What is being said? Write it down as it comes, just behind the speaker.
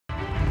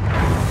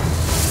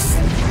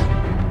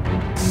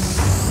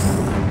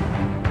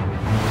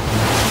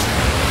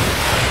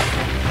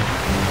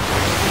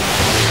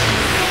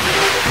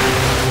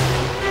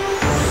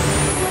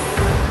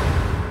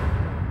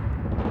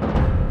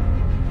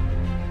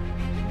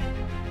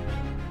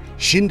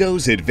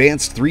Sindoh's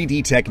advanced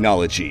 3D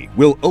technology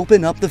will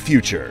open up the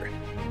future.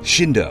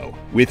 Sindoh,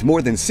 with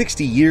more than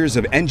 60 years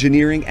of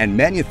engineering and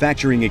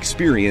manufacturing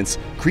experience,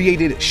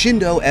 created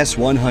Sindoh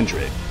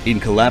S100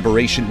 in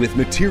collaboration with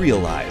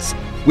Materialize,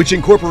 which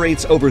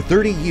incorporates over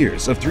 30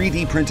 years of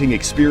 3D printing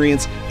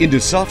experience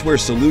into software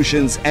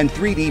solutions and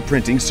 3D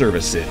printing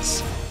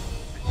services.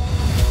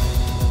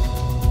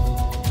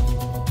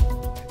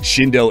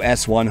 Sindoh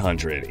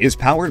S100 is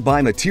powered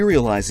by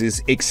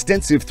Materialise's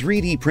extensive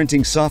 3D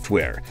printing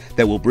software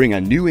that will bring a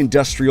new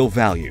industrial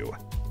value.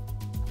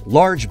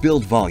 Large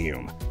build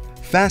volume,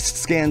 fast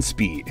scan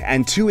speed,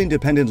 and 2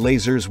 independent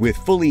lasers with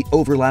fully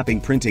overlapping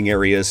printing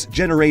areas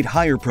generate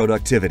higher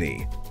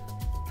productivity.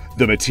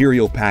 The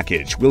material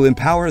package will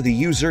empower the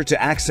user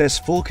to access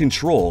full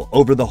control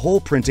over the whole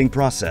printing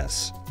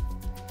process.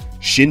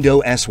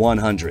 Sindoh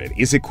S100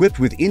 is equipped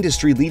with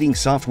industry-leading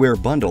software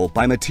bundle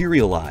by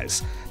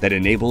Materialize that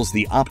enables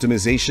the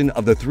optimization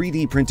of the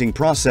 3D printing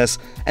process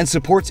and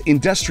supports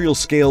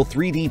industrial-scale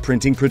 3D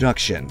printing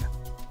production.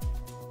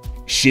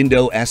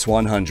 Sindoh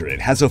S100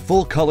 has a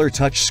full-color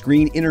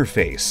touchscreen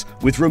interface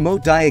with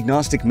remote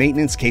diagnostic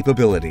maintenance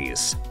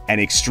capabilities. An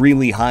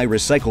extremely high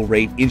recycle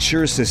rate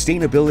ensures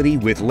sustainability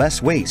with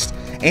less waste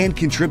and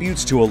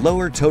contributes to a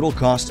lower total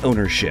cost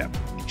ownership.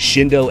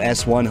 Sindoh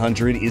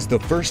S100 is the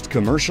first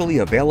commercially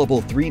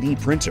available 3D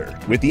printer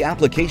with the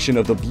application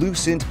of the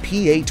BlueSint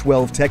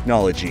PA12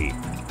 technology.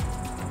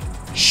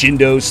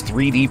 Sindoh's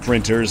 3D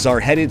printers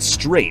are headed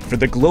straight for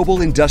the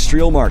global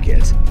industrial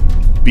market.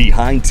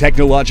 Behind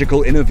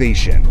technological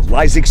innovation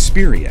lies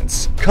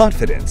experience,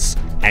 confidence,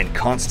 and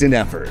constant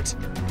effort.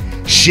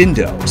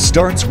 Sindoh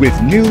starts with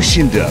new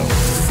Sindoh.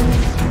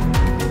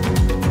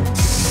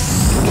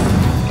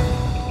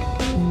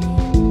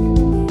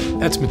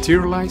 At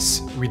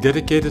Materialise, we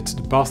dedicated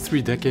the past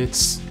 3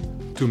 decades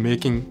to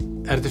making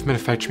additive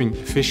manufacturing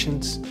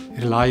efficient,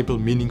 reliable,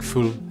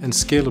 meaningful, and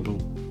scalable.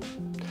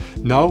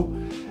 Now,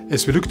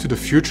 as we look to the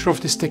future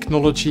of this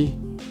technology,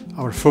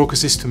 our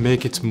focus is to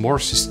make it more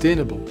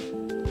sustainable.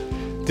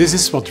 This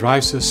is what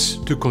drives us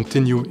to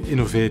continue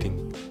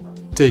innovating.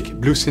 Take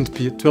BlueSint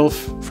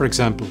PA12, for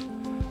example,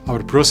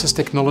 our process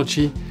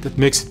technology that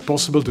makes it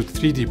possible to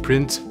 3D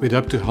print with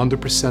up to 100%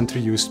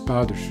 reused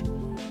powder.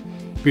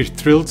 We're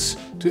thrilled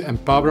to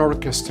empower our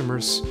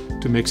customers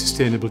to make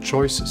sustainable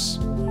choices.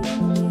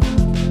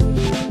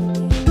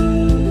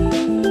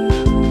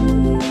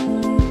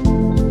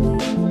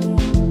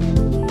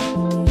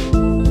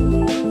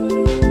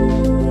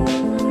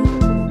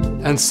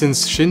 And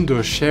since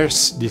Sindoh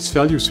shares these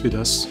values with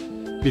us,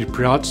 we're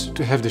proud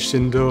to have the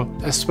Sindoh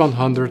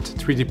S100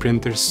 3D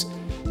printers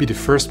be the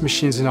first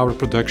machines in our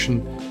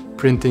production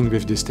printing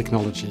with this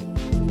technology.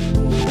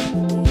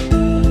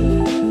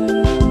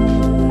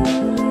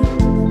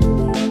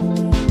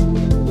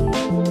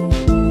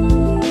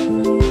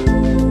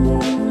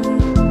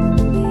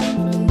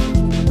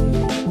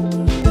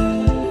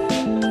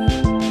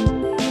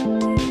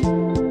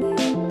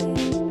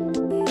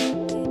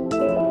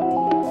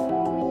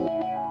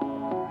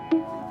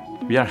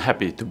 We are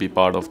happy to be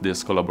part of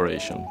this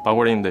collaboration,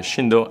 powering the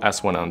Sindoh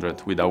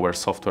S100 with our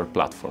software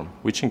platform,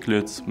 which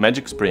includes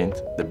Magic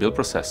Sprint, the build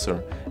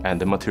processor,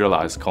 and the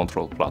Materialize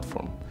control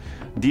platform.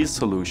 These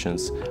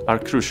solutions are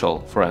crucial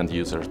for end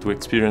users to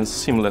experience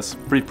seamless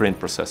preprint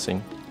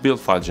processing,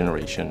 build file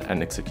generation,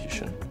 and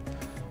execution.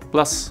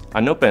 Plus,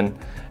 an open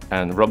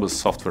and robust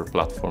software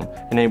platform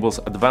enables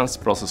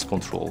advanced process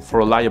control for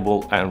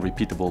reliable and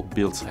repeatable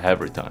builds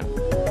every time.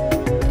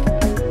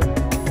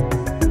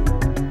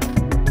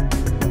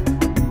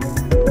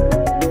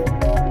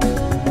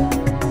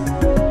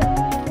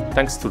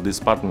 Thanks to this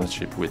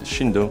partnership with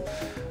Sindoh,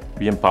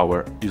 we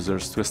empower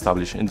users to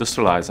establish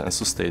industrialized and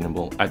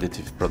sustainable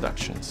additive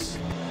productions.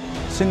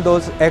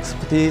 Sindoh's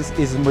expertise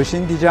is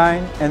machine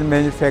design and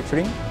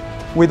manufacturing,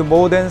 with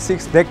more than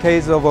 6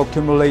 decades of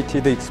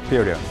accumulated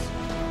experience.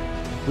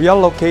 We are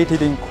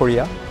located in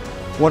Korea,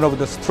 one of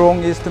the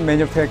strongest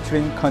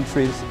manufacturing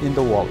countries in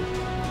the world.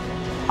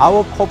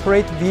 Our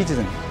corporate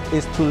vision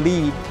is to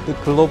lead the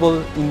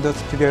global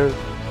industrial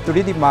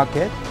 3D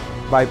market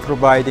by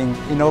providing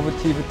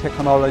innovative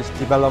technology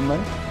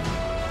development,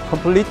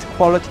 complete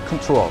quality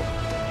control,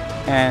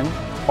 and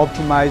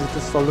optimized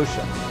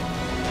solutions.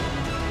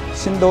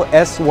 Sindoh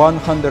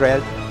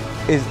S100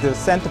 is the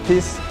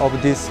centerpiece of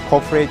this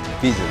corporate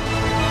vision.